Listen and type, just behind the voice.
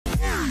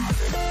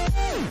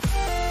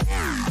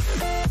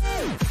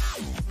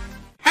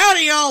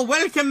Howdy y'all,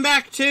 welcome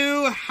back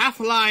to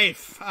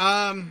Half-Life.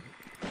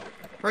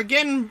 We're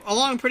getting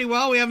along pretty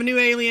well. We have a new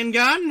alien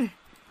gun.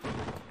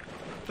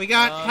 We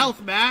got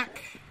health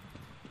back.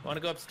 Want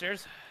to go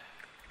upstairs?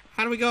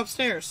 How do we go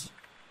upstairs?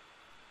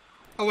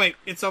 Oh wait,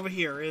 it's over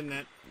here, isn't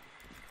it?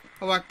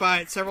 I walked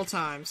by it several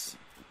times.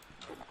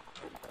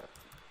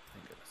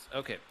 Thank goodness.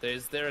 Okay,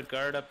 is there a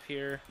guard up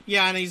here?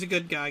 Yeah, and he's a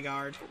good guy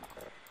guard.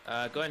 Go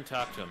ahead and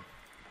talk to him.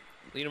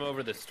 Lead him over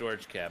to the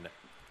storage cabinet.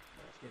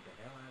 Let's get the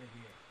hell out of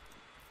here.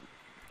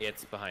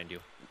 It's behind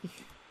you.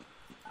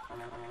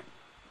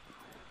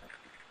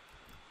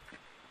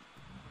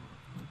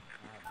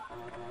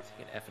 Let's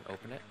get F and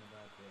open it.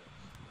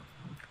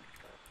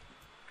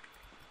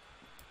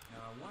 Now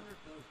I wonder if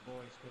those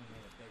boys could have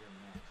made a bigger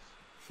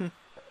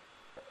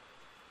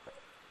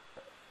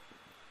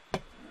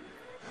mess.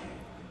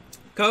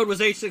 Code was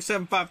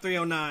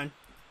 8675309.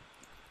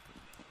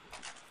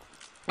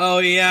 Oh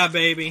yeah,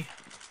 baby.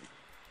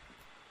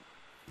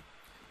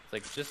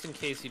 Like, just in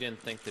case you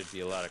didn't think there'd be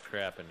a lot of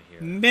crap in here.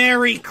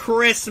 Merry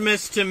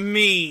Christmas to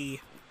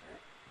me!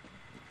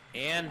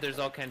 And there's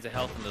all kinds of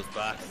health in those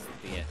boxes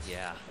at the end.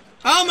 Yeah.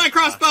 Oh, my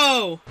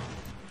crossbow!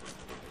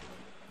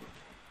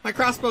 My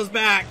crossbow's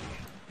back.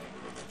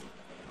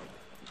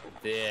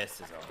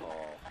 This is a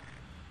haul.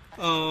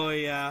 Oh,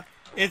 yeah.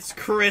 It's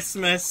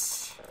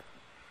Christmas.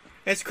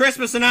 It's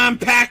Christmas and I'm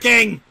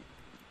packing!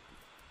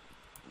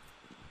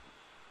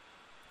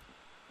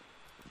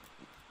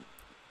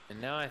 And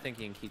now I think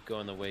you can keep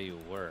going the way you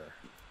were.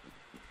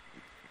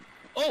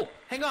 Oh,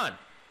 hang on!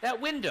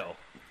 That window!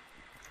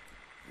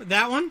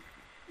 That one?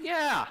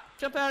 Yeah!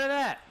 Jump out of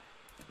that!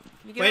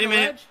 Can you get Wait a on the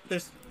minute.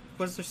 ledge?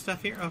 Was there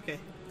stuff here? Okay.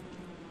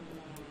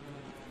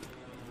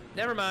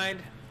 Never mind.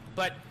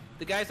 But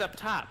the guy's up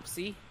top,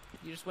 see?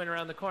 You just went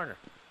around the corner.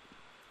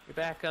 You're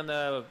back on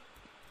the...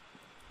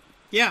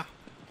 Yeah.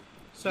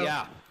 So.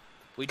 Yeah.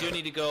 We do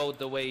need to go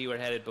the way you were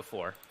headed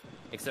before.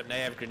 Except now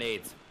you have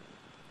grenades.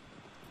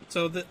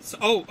 So that's...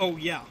 Oh,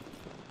 yeah.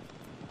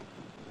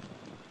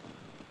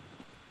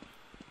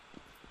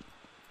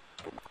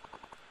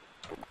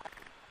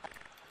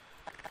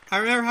 I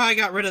remember how I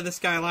got rid of this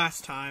guy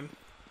last time.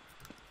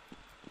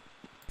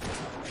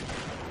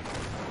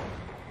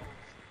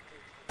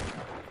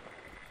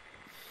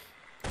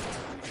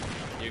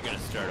 You're gonna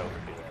start over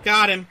and do that.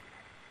 Got him.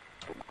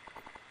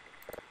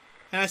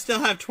 And I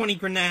still have 20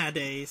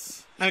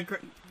 grenades. I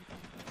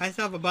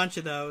still have a bunch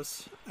of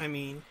those. I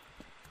mean...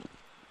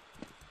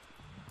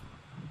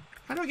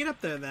 How do I get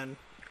up there, then?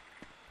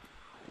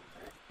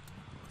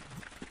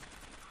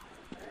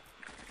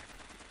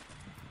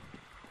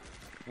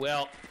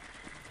 Well,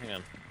 hang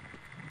on.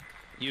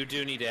 You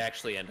do need to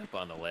actually end up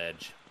on the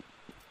ledge.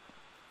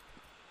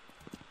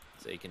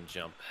 So you can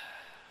jump.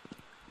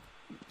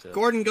 So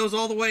Gordon goes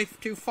all the way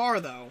too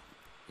far, though.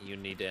 you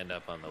need to end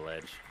up on the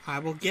ledge. I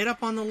will get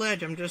up on the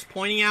ledge. I'm just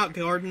pointing out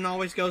Gordon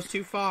always goes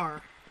too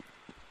far.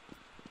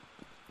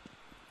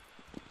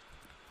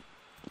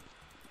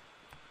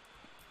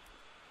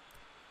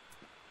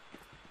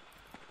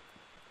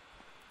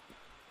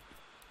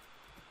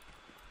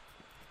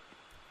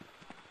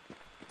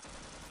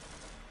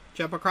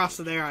 Jump across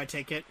to there, I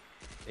take it.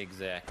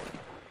 Exactly.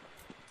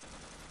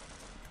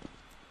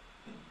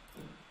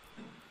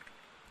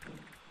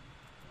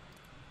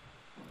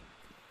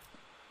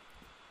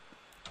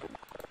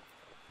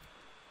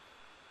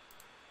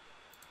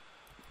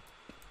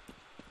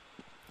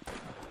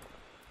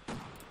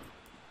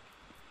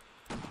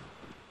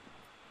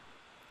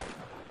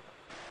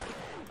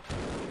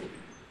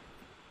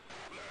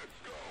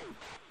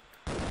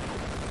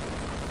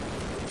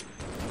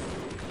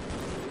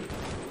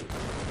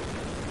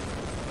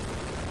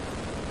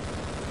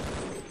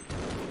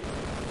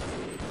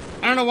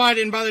 I don't know why I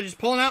didn't bother just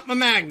pulling out my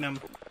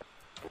Magnum.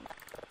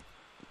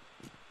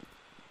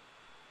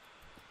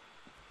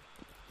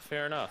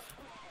 Fair enough.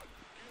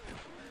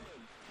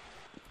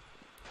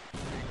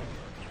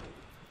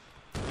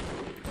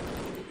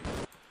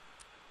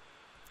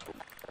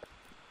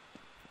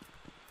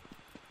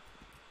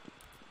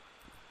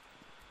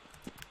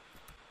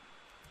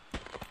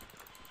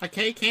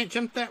 Okay, can't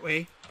jump that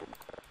way.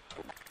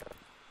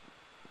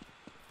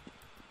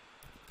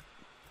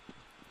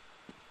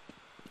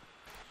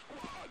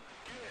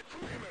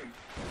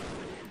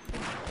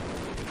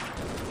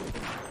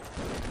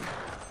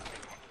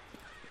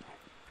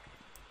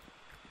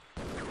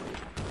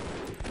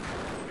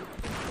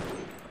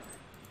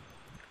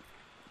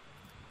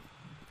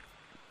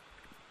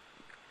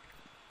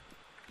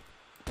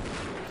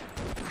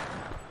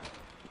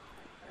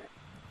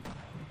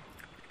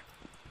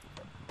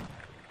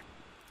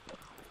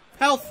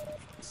 Health!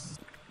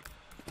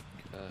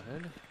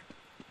 Good.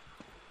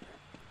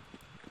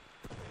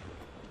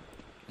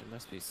 There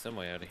must be some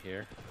way out of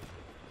here.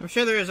 I'm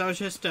sure there is. I was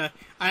just,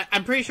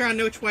 I'm pretty sure I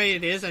know which way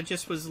it is. I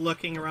just was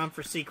looking around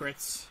for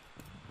secrets.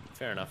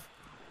 Fair enough.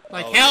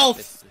 Like Oh,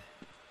 health!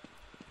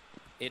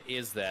 Yeah, it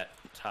is that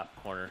top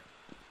corner.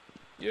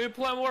 You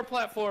play more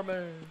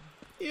platforming!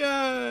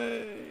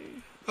 Yay!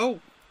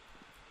 Oh.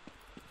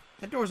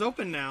 That door's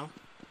open now.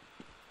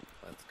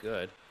 That's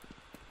good.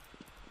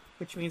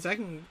 Which means I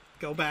can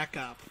go back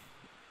up.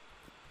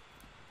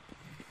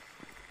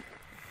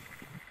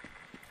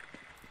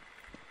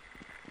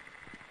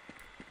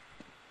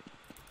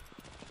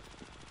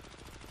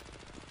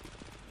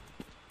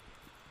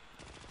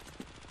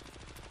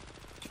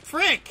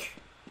 Frick!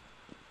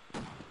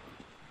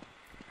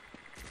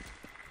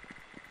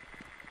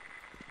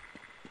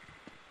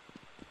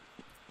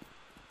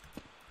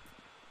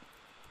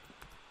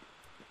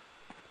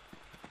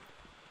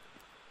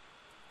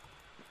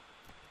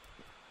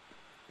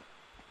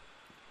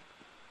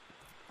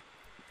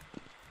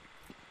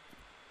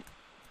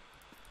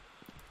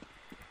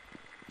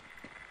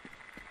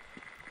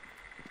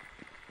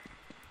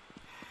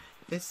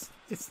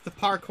 It's the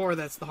parkour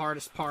that's the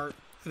hardest part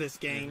of this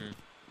game. Mm-hmm.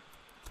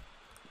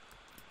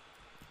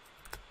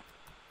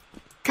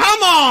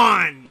 Come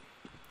on!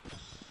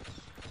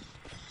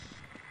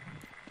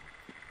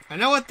 I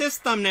know what this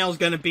thumbnail's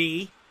gonna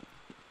be.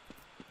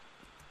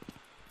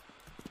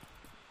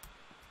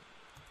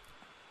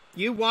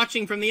 You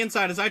watching from the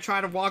inside as I try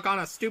to walk on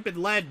a stupid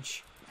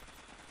ledge.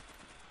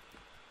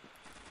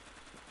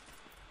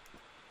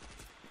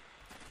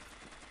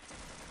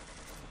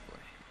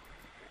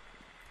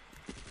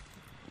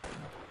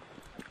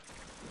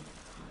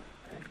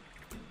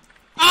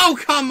 Oh,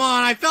 come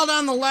on! I fell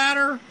down the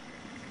ladder! Are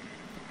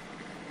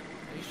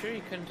you sure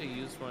you couldn't have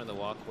used one of the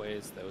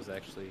walkways that was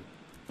actually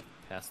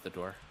past the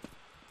door?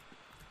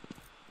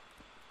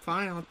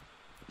 Fine, I'll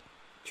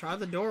try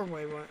the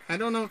doorway. I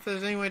don't know if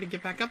there's any way to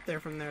get back up there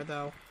from there,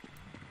 though.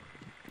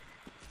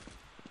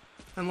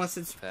 Unless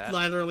it's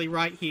literally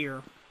right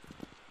here.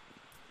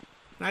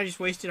 And I just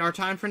wasted our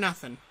time for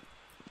nothing.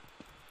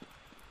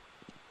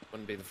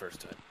 Wouldn't be the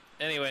first time.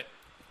 Anyway.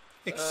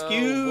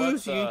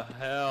 Excuse you. What the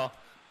hell?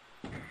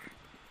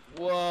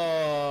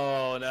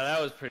 Whoa, now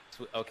that was pretty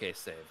sweet. Okay,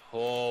 save.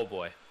 Oh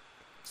boy.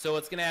 So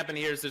what's gonna happen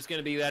here is there's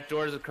gonna be that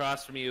door's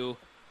across from you.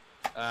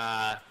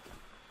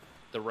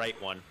 The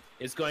right one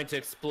is going to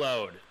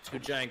explode. Two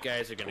giant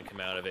guys are gonna come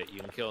out of it.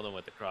 You can kill them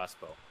with the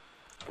crossbow.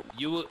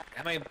 You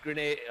have my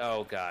grenade.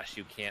 Oh gosh,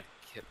 you can't.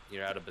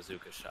 You're out of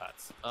bazooka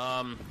shots.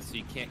 So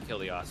you can't kill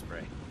the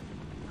Osprey.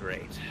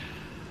 Great.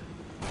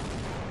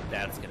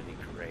 That's gonna be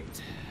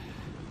great.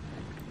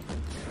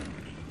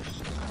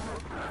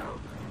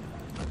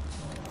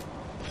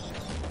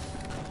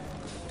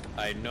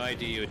 I had no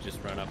idea you would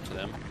just run up to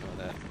them.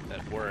 Well,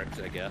 that worked,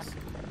 I guess.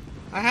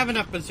 I have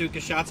enough bazooka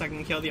shots I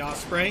can kill the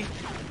Osprey.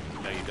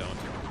 No, you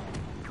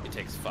don't. It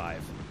takes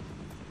 5.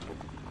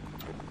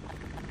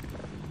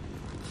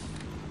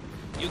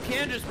 You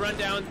can just run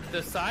down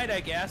the side,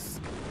 I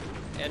guess,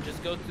 and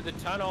just go through the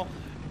tunnel.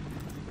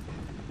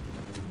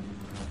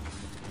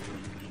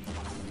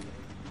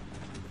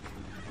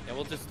 And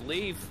we'll just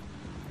leave.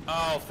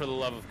 Oh, for the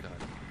love of God.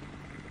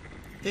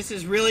 This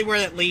is really where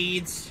it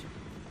leads.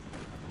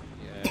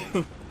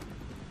 Yeah.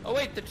 Oh,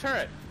 wait, the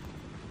turret.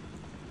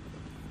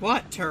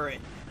 What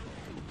turret?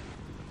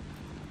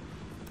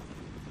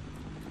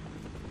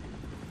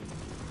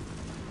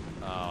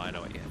 Oh, I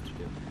know what you have to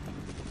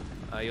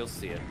do. You'll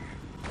see it.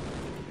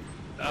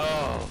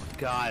 Oh,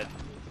 God.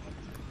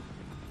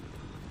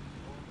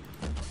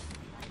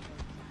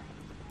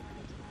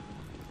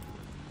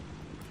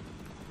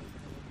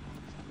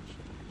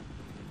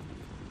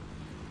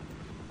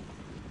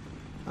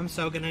 I'm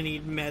so gonna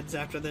need meds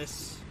after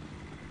this.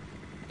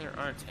 There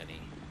aren't any.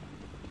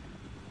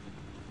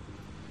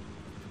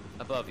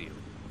 Above you,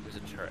 there's a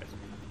turret.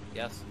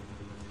 Yes?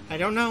 I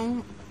don't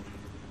know.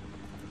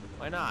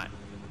 Why not?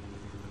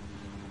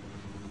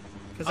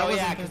 Oh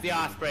yeah, because the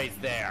Osprey's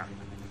there.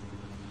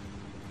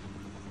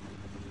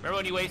 Remember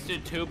when you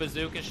wasted 2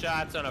 bazooka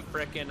shots on a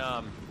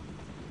frickin'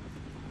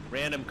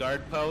 random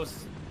guard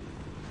post?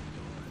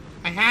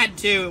 I had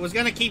to. It was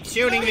gonna keep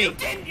shooting me. You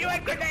didn't! You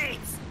had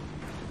grenades!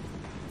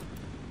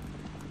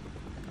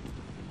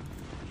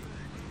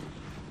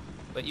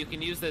 But you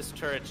can use this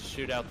turret to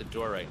shoot out the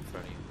door right in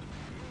front of you.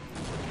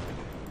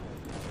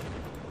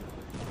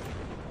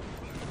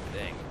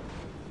 Dang.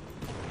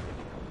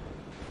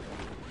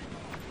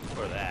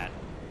 Or that.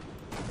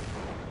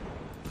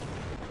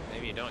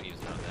 Maybe you don't use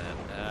it on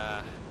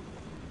that.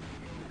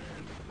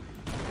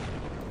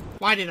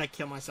 Why did I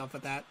kill myself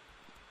with that?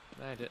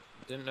 I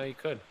didn't know you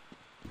could.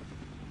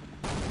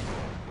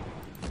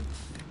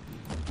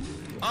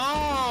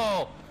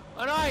 Oh!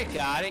 Oh no, I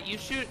got it. You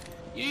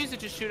use it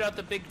to shoot out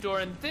the big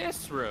door in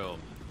this room.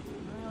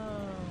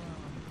 Oh.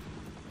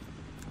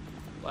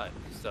 But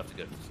you still have to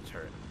go to this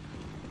turret.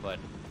 But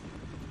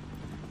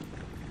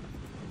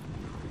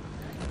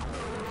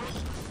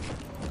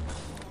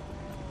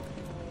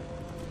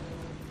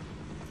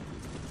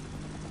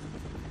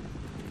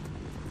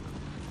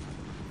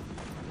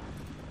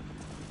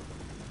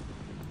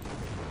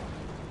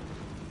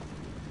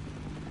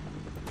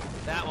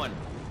that one.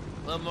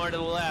 A little more to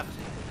the left.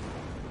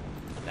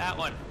 That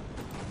one.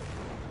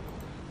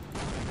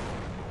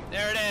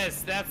 There it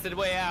is. That's the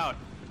way out.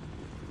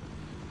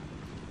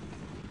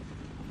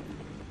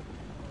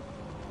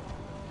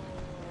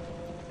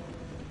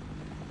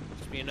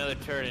 Should be another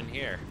turret in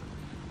here.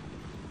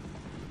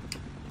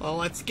 Well,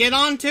 let's get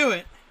on to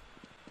it.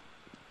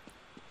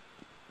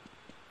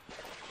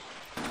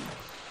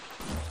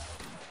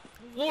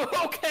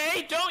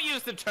 Okay, don't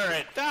use the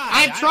turret. Die.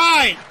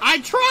 I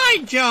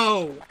tried,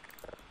 Joe.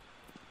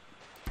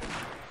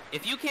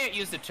 If you can't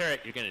use the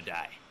turret, you're gonna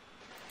die.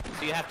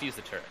 So you have to use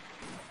the turret.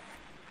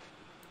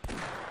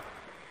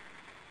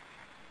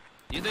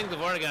 You think the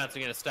Vortigons are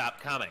gonna stop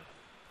coming?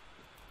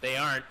 They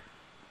aren't.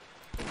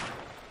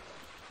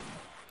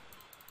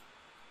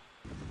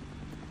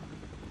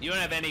 You don't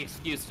have any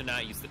excuse to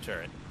not use the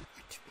turret.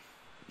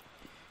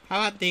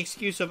 How about the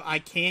excuse of I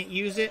can't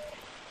use it?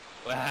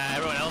 Well,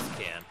 everyone else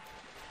can.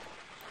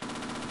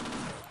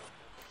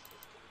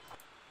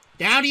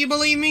 Now do you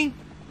believe me?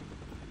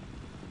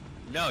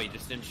 No, you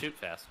just didn't shoot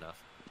fast enough.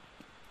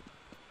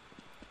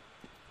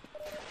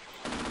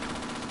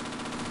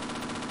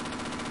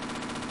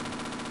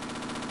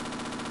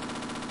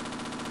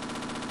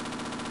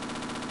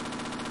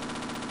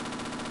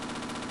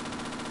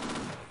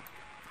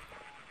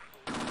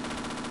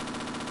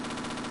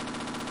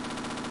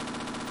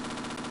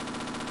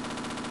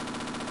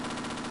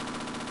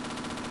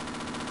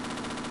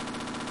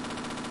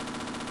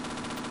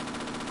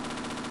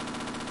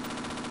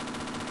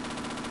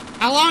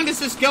 How long does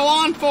this go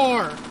on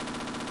for? It's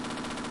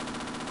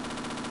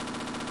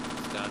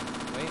done.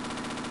 Wait.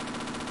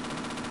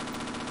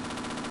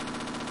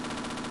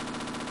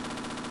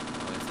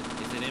 Oh,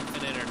 is it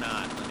infinite or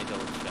not? Let me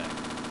double check.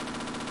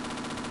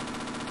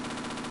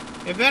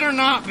 It better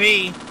not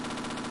be.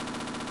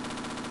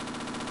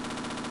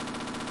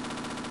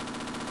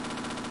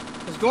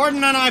 Because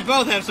Gordon and I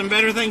both have some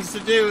better things to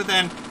do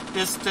than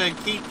just to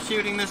keep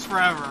shooting this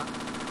forever.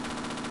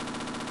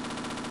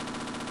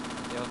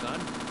 They all done?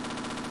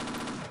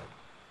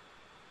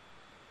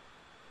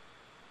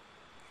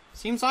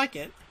 Seems like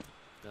it.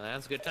 Well,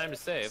 that's a good time to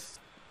save.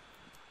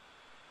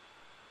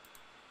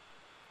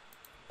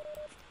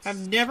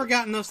 I've never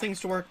gotten those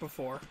things to work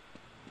before.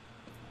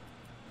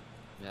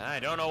 Yeah, I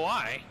don't know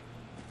why.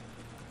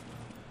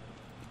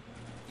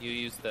 You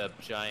use the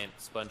giant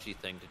spongy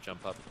thing to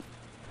jump up.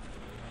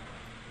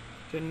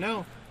 Didn't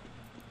know.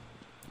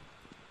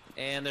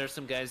 And there's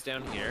some guys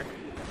down here.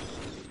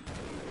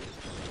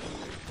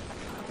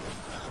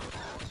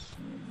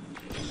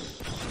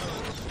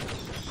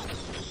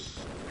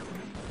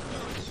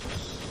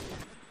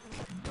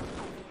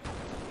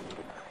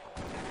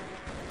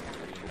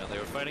 They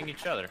were fighting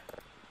each other.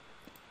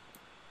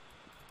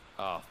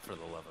 Oh, for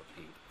the love of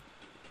Pete.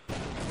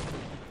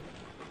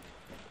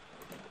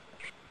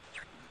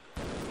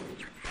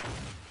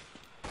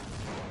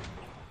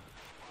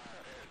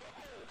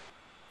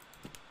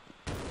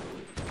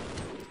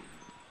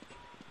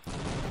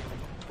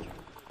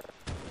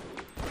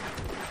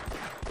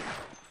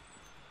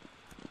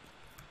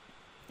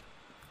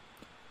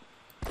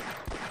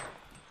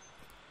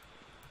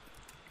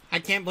 I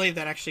can't believe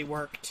that actually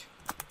worked.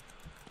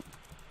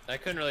 I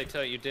couldn't really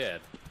tell you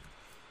did.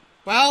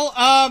 Well,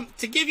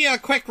 to give you a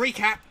quick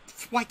recap...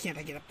 Why can't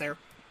I get up there?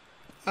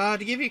 To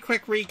give you a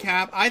quick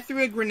recap, I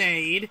threw a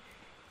grenade.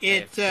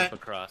 It, jump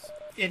across.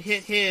 It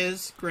hit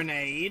his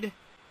grenade.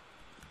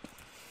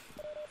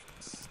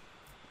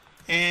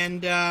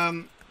 And,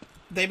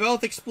 they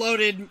both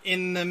exploded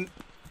in the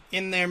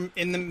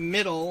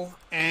middle,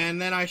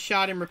 and then I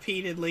shot him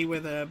repeatedly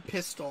with a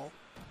pistol.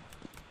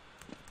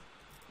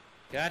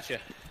 Gotcha.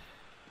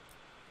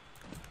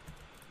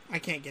 I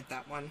can't get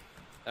that one.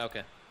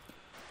 Okay.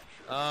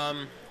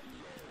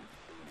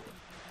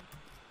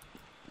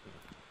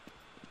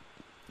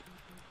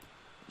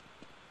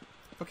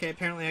 Okay,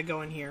 apparently I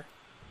go in here.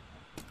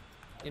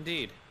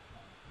 Indeed.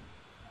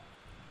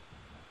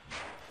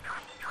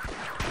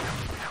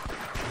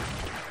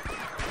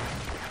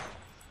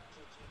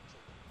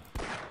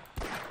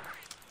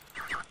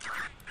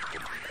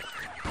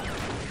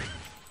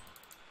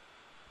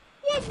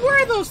 What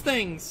were those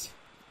things?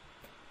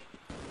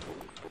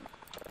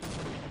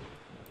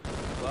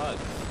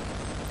 Bugs.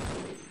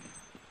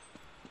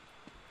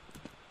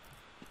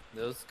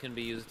 Those can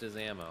be used as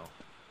ammo.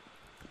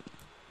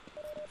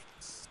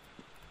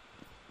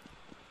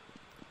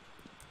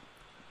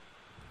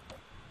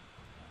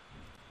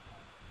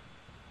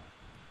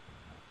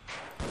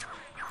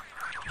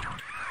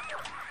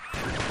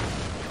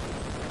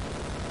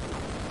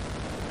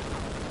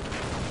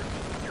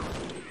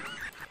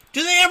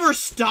 Do they ever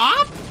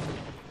stop?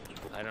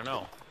 I don't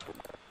know.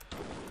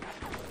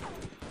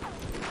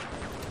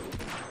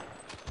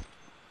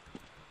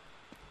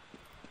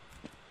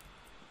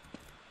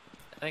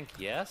 I think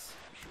yes.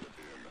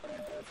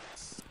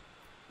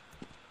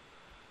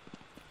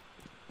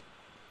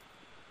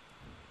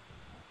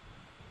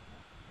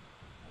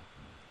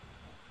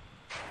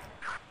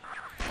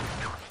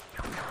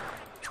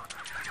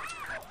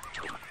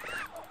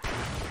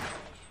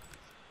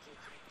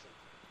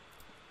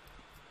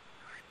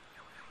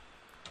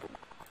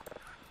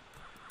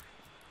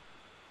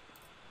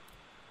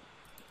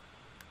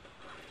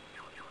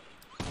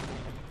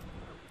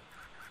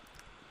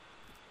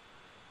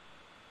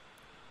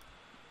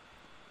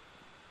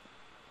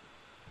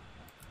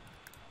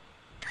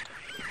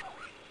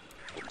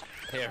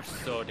 They are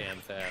so damn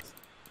fast.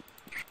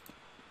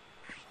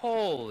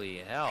 Holy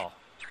hell.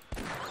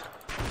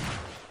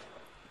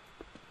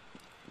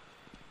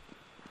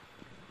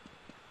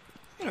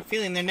 I have a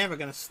feeling they're never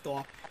gonna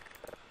stop.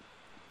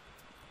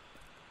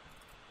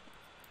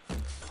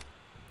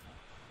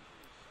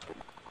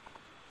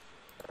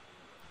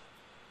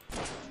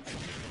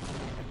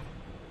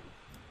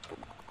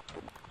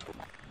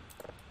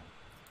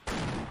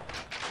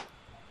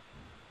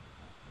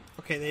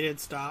 Okay, they did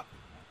stop.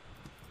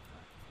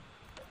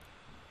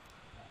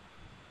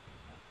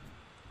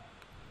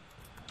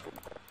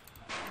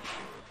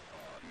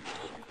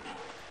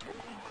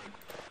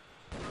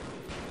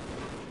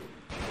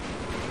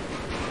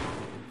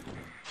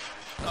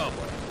 Oh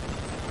boy.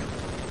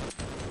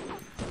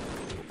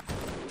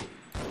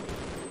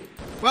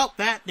 Well,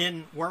 that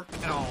didn't work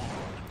at all.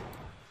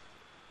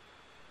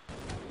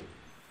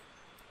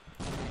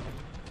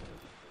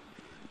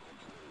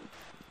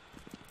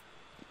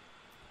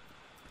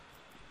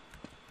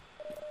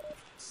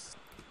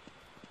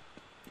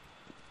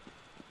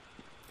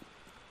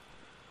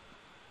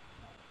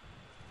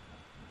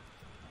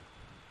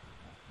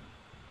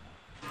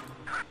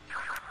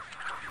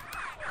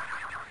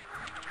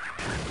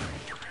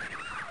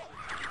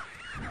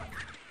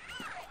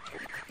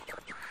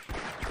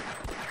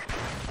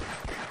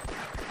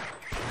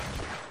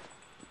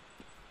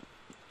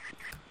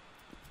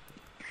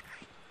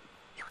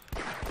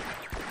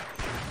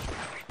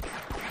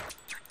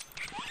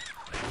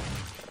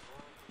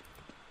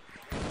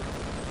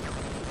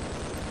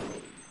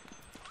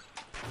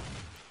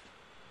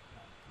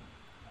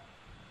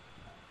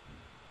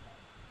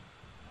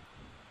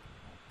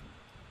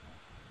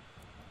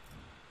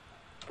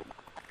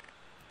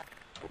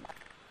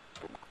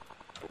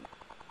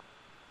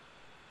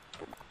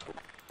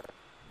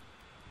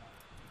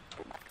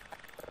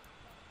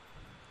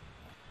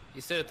 You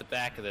sit at the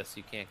back of this,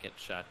 you can't get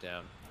shot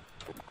down.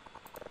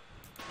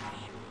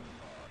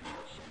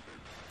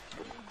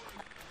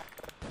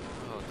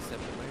 Oh,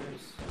 except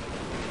where's...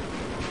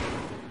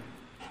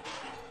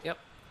 Yep.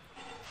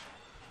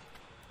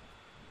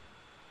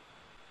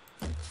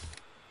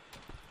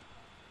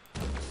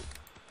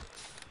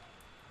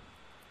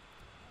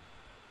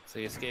 So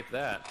you escape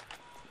that.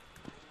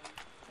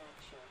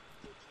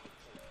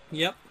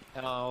 Yep.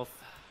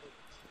 Health.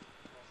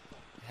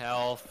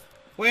 Health.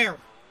 Where?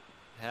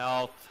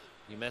 Health.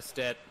 You missed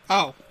it.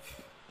 Oh.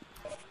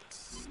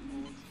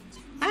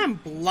 I'm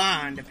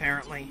blind,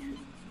 apparently.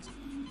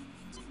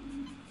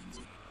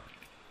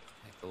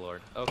 Thank the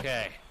Lord.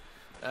 Okay.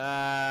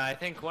 I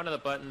think one of the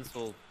buttons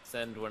will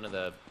send one of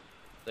the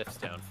lifts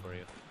down for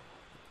you.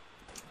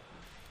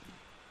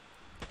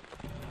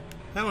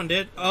 That one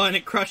did. Oh, and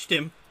it crushed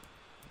him.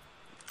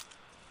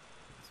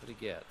 That's what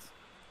he gets.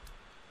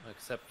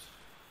 Except...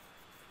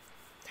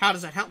 How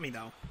does that help me,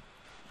 though?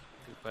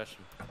 Good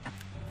question.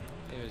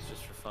 Maybe it was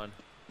just for fun.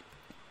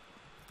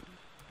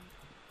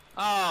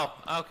 Oh,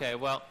 okay,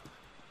 well,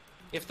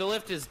 if the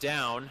lift is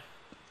down,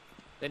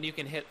 then you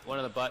can hit one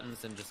of the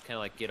buttons and just kind of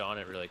like get on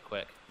it really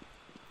quick.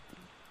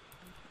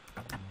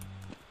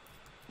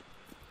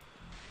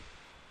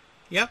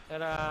 Yep.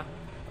 Ta-da!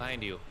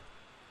 Behind you.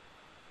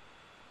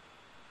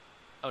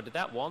 Oh, did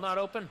that wall not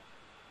open?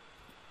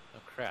 Oh,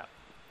 crap.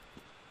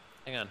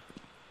 Hang on.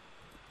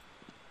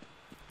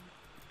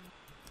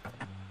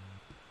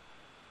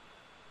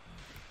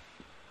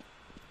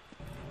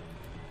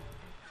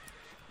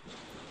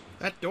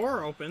 That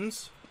door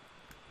opens.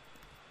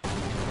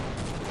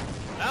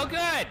 Oh,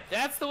 good!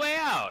 That's the way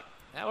out!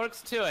 That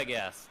works too, I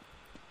guess.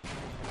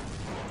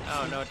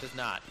 Oh, no, it does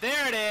not.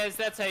 There it is!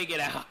 That's how you get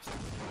out.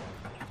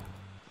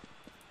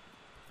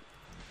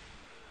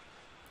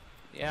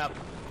 Yep.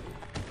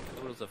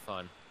 Totals of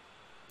fun.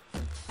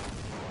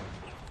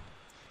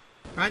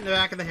 Right in the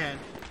back of the head.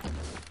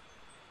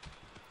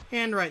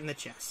 And right in the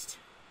chest.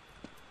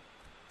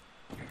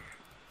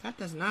 That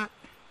does not...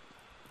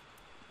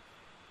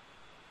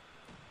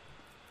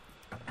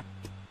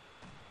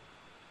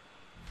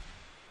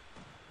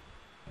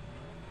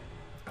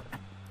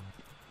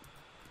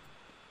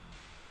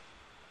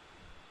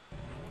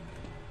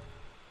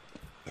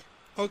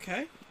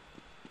 Okay.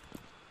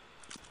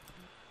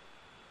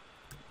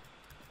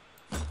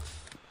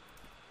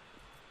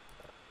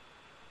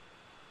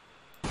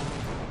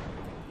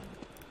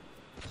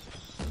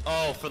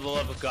 Oh, for the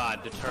love of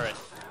God, the turret.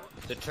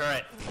 The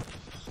turret.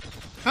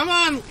 Come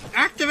on!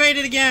 Activate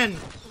it again!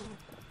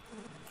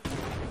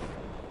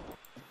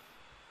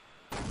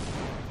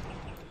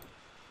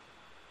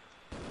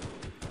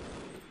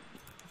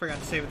 Forgot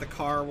to save the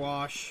car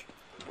wash.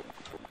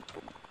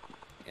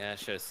 Yeah, I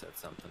should have said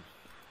something.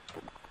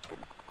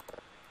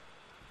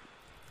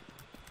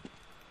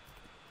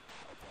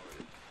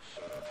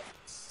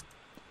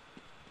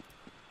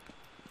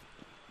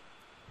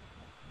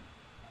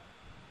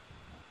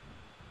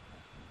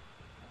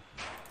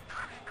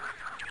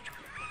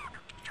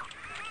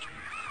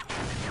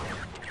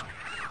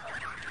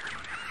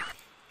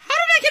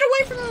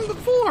 From them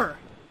before.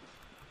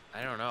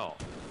 I don't know.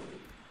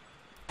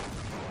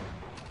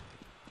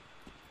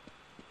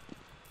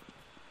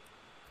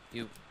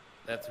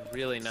 That's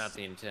really not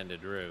the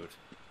intended route.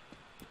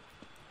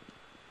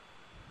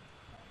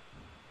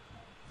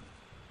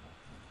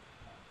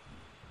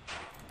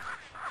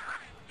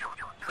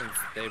 Since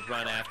they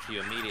run after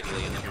you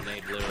immediately, and the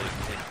grenade literally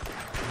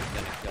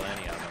didn't kill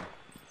any of them.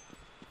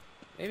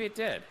 Maybe it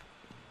did.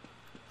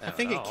 I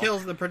think it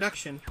kills the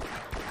production.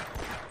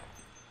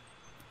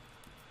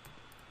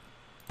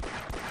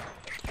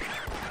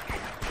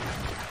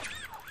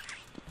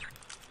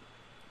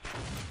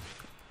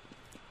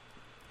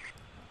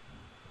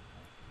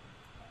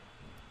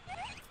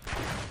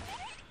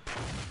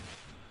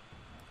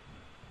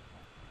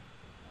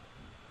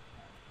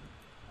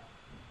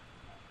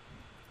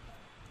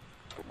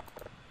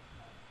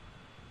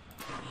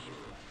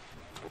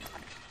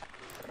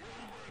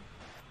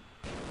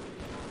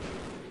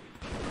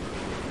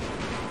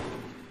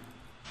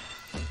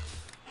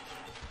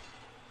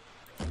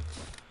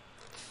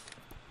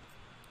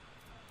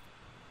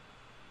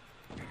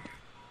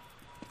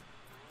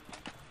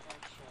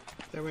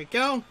 There we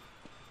go.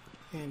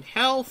 And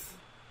health.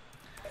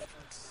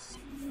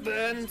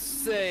 Then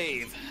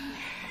save.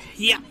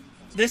 Yeah.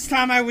 This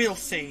time I will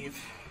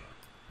save.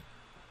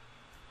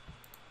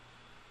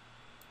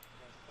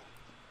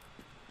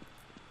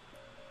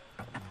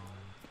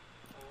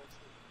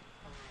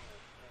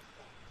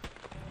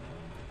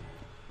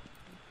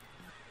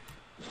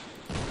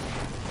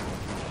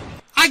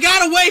 I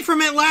got away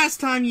from it last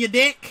time, you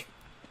dick!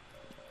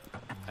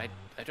 I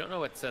don't know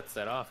what sets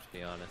that off, to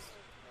be honest.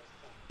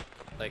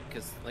 Like,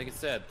 cause, like I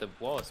said, the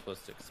wall is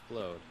supposed to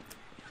explode.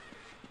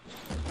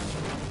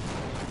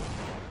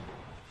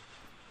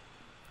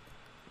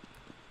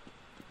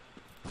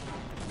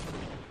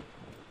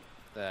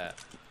 That.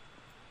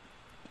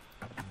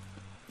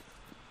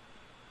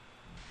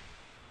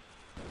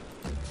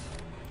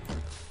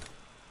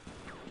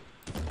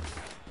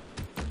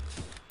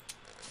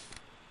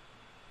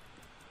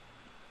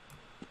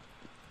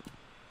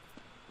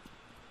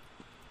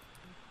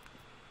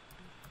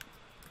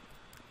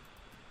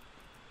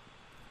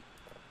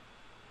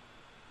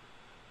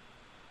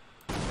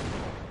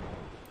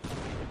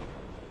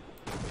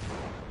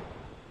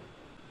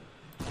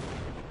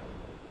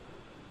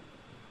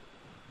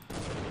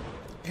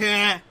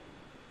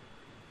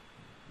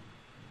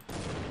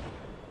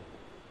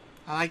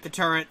 I like the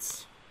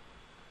turrets.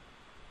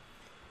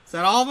 Is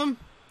that all of them?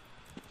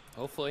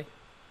 Hopefully.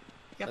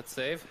 Yep. Let's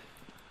save.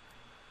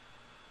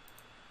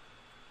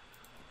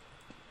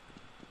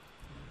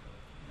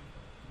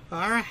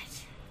 Alright.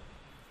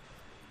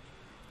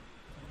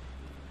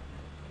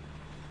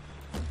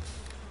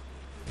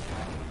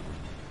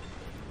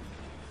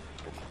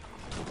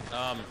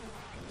 Hang on.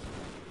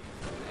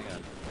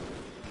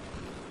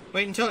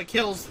 Wait until it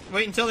kills.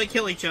 Wait until they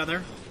kill each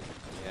other.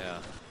 Yeah.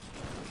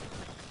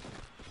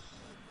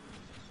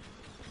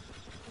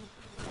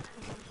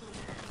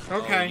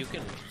 Okay. Oh,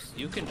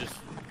 you can just.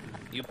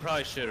 You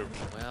probably should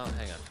have. Well,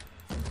 hang on.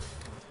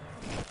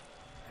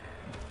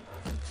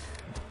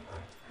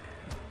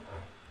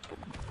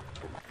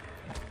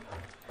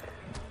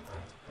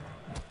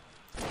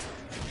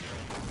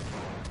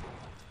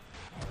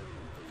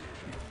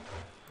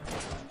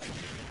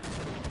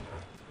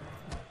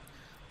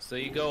 So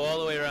you go all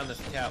the way around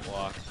this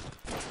catwalk.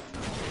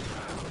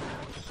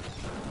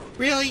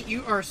 Really?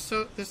 You are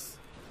so... this...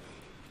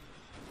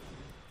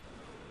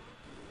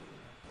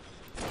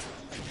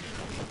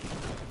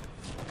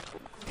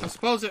 I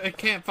suppose it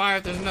can't fire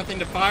if there's nothing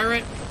to fire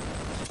it.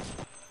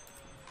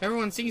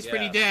 Everyone seems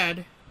pretty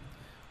dead.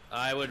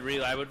 I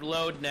would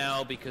load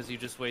now because you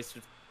just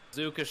wasted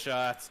bazooka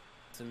shots,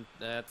 and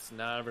that's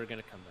never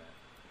gonna come back.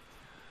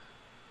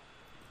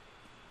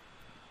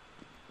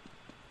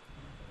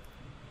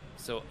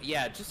 So,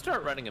 yeah, just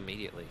start running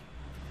immediately.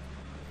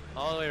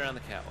 All the way around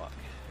the catwalk.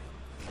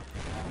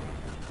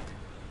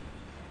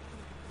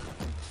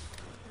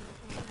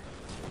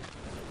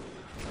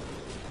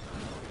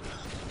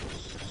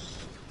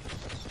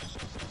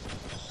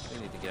 We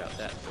need to get out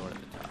that door at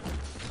the top.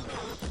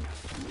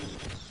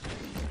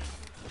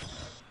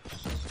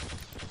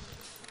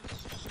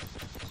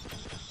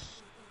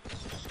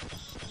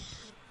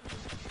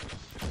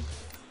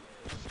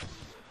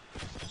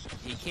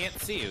 He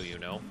can't see you, you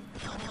know.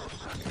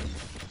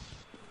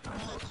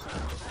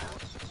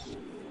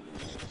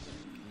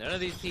 None of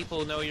these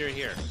people know you're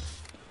here.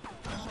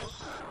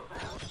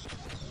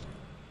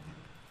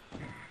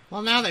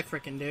 Well, now they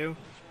frickin' do.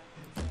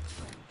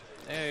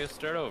 Hey, you'll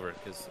start over,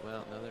 because,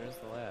 well, no, there is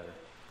the ladder.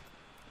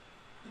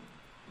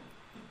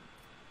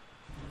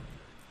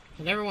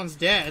 And everyone's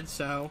dead,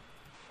 so...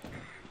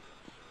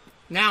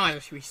 now I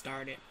just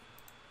restart it.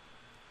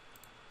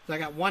 So I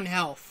got 1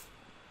 health.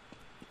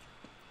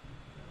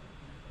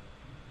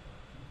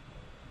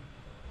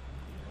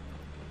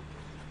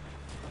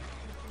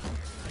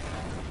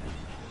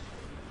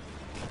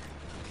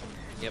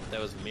 Yep,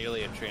 that was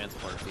merely a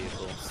transport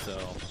vehicle, so...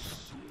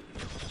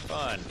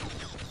 fun.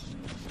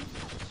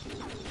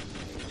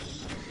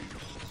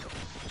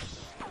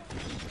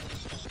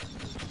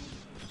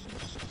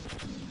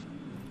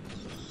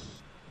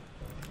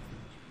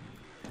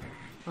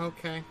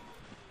 Okay.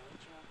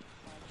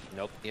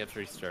 Nope, you have to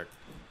restart.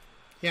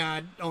 Yeah,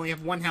 I only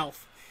have 1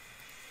 health.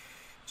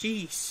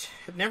 Jeez.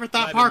 I never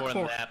thought Might be more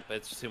than parkour. that, but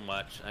it's too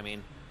much. I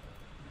mean,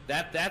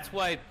 That's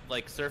why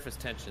like surface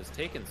tension has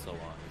taken so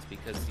long. Is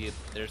because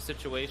there's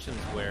situations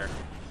where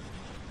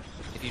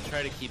if you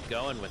try to keep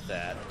going with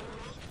that,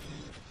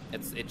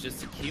 it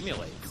just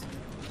accumulates,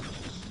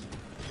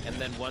 and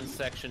then one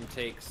section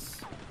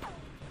takes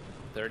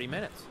 30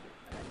 minutes.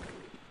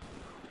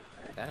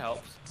 That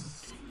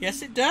helps.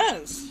 Yes, it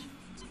does.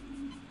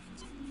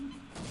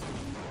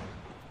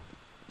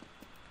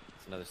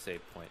 It's another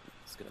save point.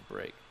 It's gonna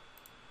break.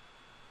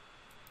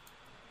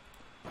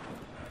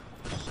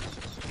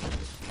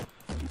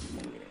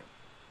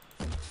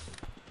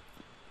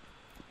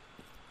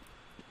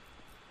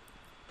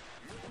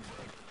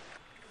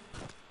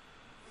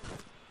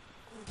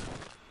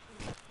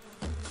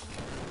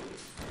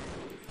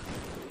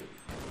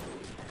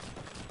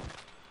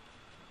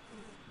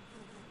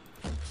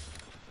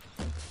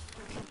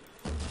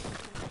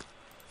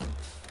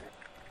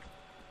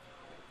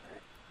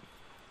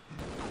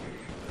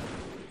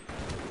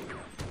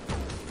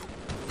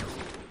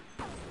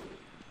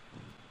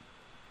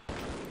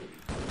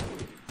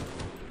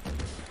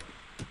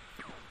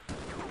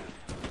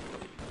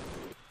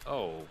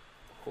 Oh,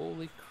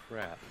 holy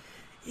crap.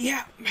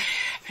 Yeah,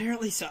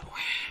 apparently so.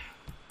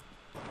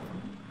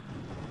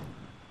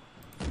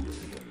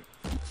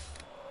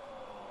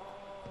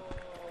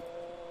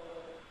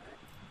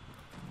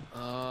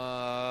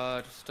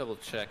 Just double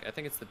check. I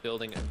think it's the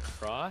building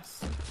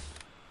across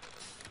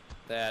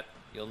that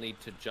you'll need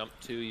to jump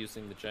to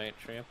using the giant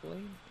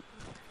trampoline.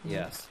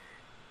 Yes.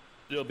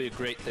 There'll be a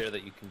grate there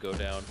that you can go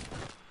down.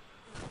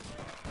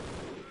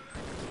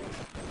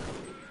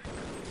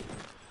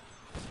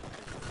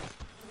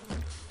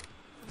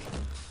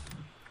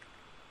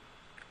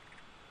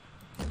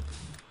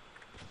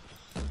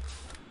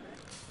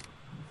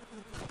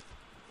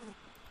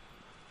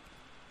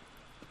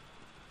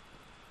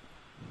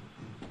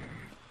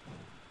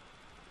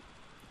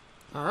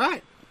 All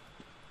right.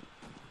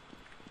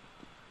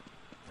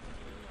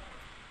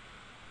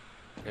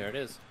 There it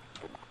is.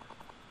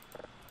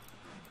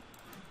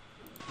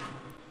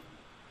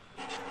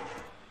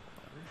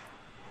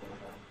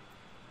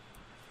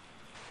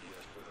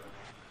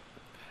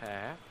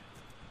 Pack.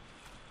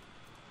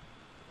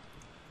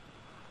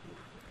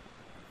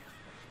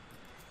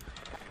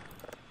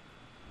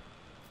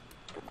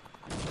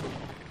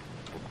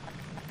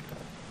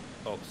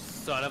 Oh,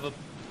 son of a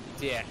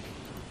dick.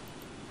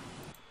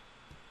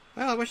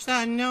 Well, I wish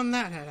I had known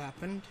that had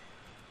happened.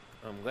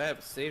 I'm glad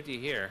it saved you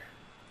here.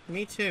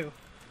 Me too.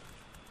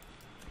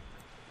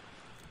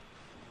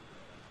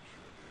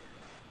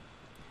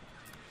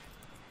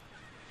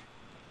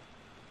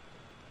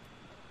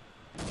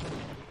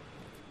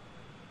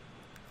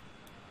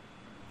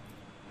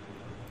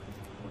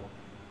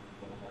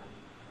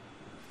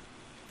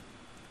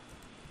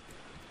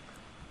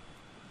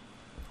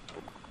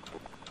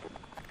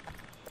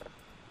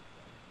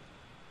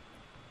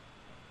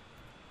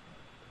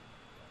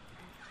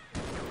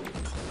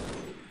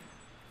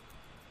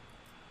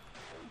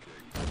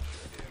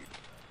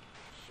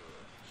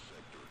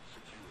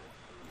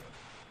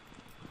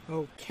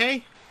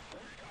 Okay.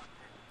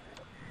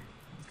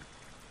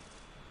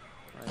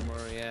 More,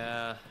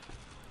 yeah.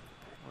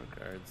 More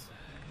guards.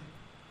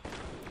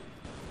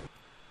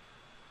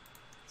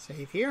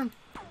 Save here.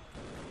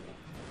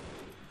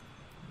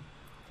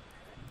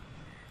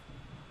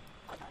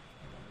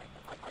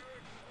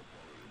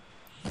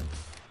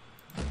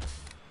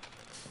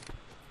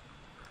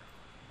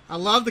 I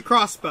love the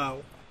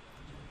crossbow.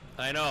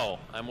 I know.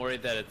 I'm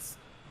worried that it's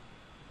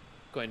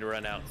going to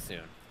run out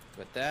soon.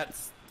 But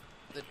that's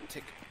the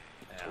tick.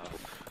 Ow.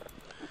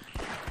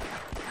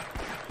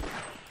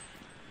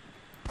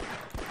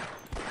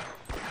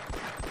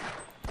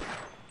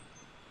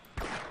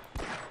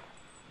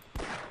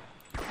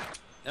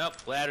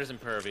 Nope, ladder's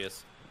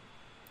impervious.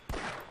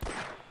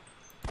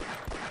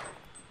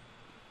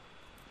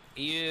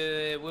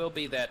 It will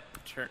be that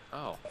turn.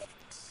 Oh.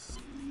 That's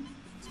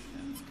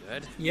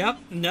good. Yep,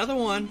 another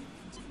one.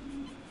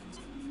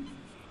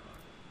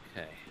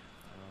 Okay.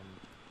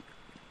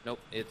 Nope,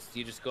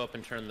 you just go up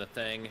and turn the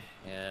thing,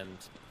 and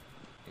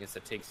I guess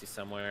that takes you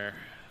somewhere.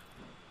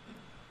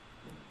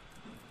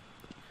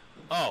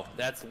 Oh,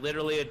 that's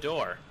literally a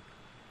door.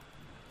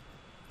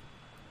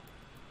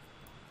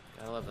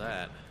 Gotta love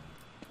that.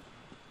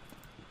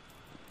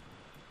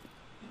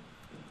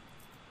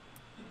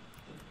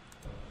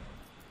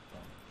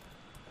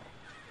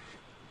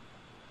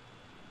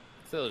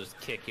 So they'll just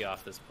kick you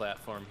off this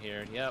platform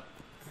here. Yep.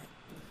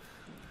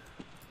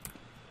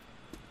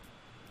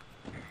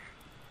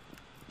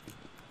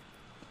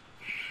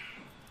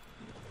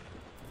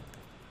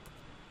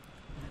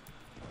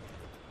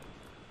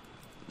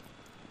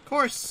 Of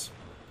course.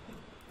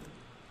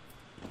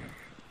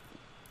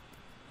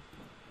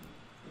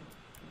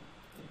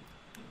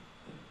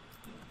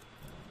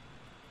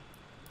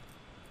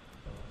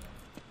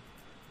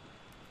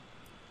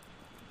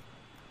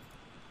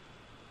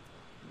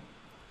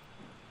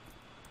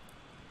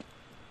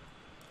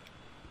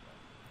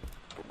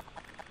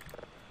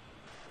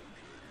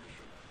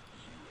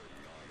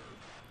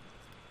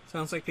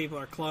 Sounds like people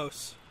are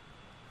close.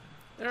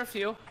 There are a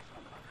few.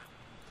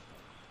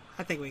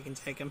 I think we can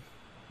take him.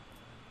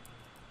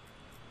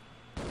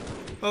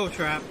 Oh,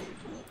 trap.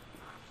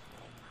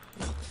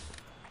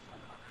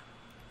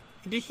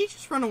 Did he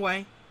just run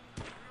away?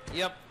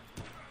 Yep.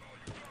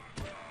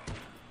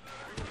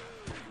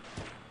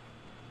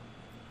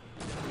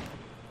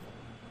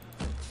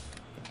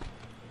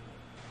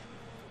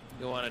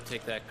 You'll want to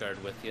take that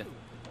guard with you.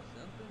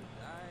 Something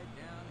died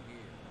down here.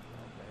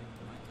 Okay,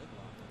 might live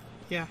longer.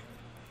 Yeah.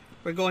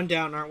 We're going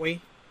down, aren't we?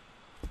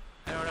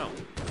 I don't know.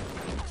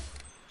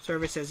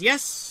 Server says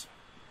yes.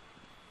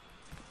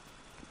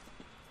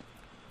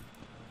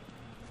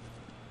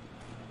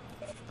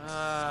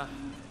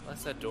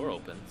 Unless that door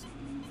opens.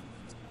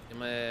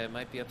 It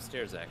might be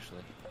upstairs,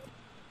 actually.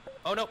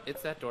 Oh, no,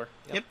 it's that door.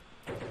 Yep.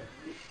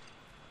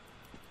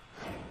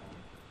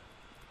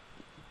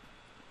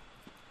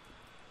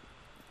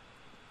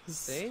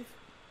 Save?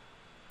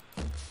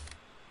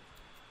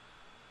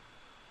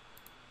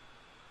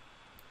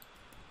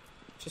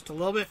 Just a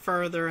little bit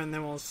further, and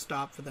then we'll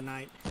stop for the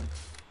night.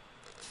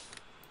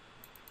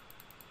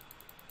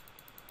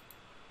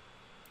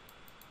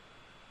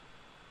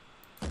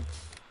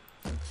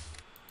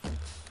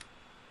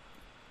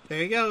 There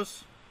he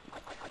goes.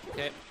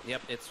 Okay,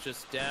 yep, it's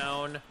just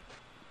down.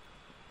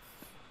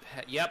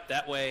 Yep,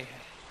 that way.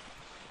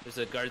 There's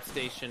a guard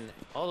station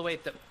all the way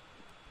at the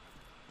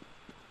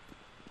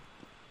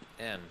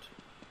end.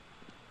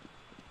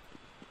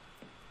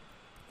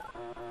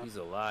 He's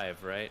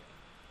alive, right?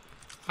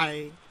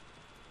 I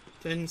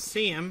didn't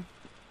see him.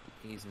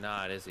 He's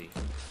not, is he?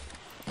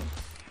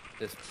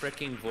 This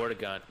fricking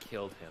Vortigaunt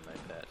killed him, I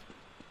bet.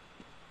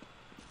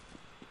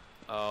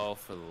 Oh,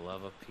 for the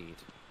love of Pete.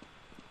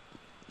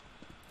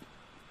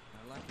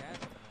 I like that.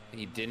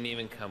 He didn't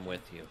even come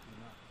with you.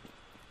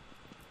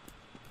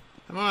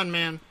 Come on,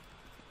 man.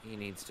 He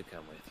needs to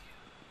come with you.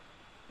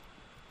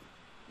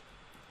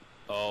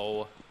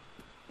 Oh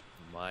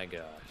my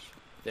gosh.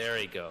 There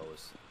he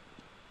goes.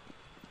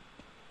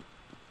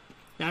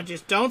 Now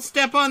just don't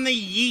step on the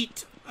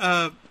yeet,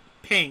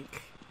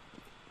 pink.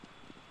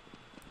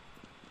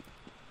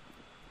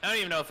 I don't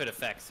even know if it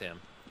affects him.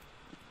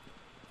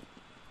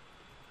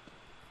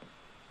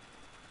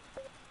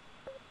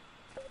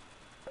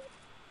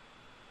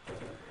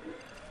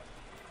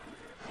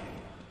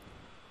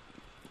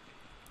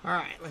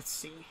 Alright, let's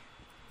see.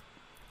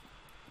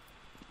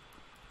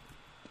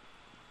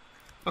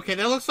 Okay,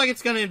 that looks like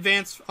it's going to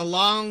advance a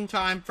long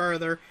time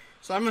further,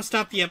 so I'm going to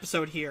stop the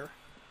episode here.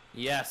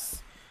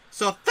 Yes.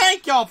 So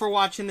thank y'all for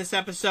watching this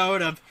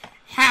episode of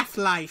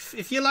Half-Life.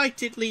 If you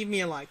liked it, leave me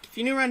a like. If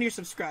you're new around here,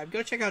 subscribe.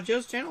 Go check out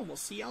Joe's channel. We'll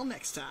see y'all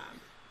next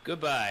time.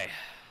 Goodbye.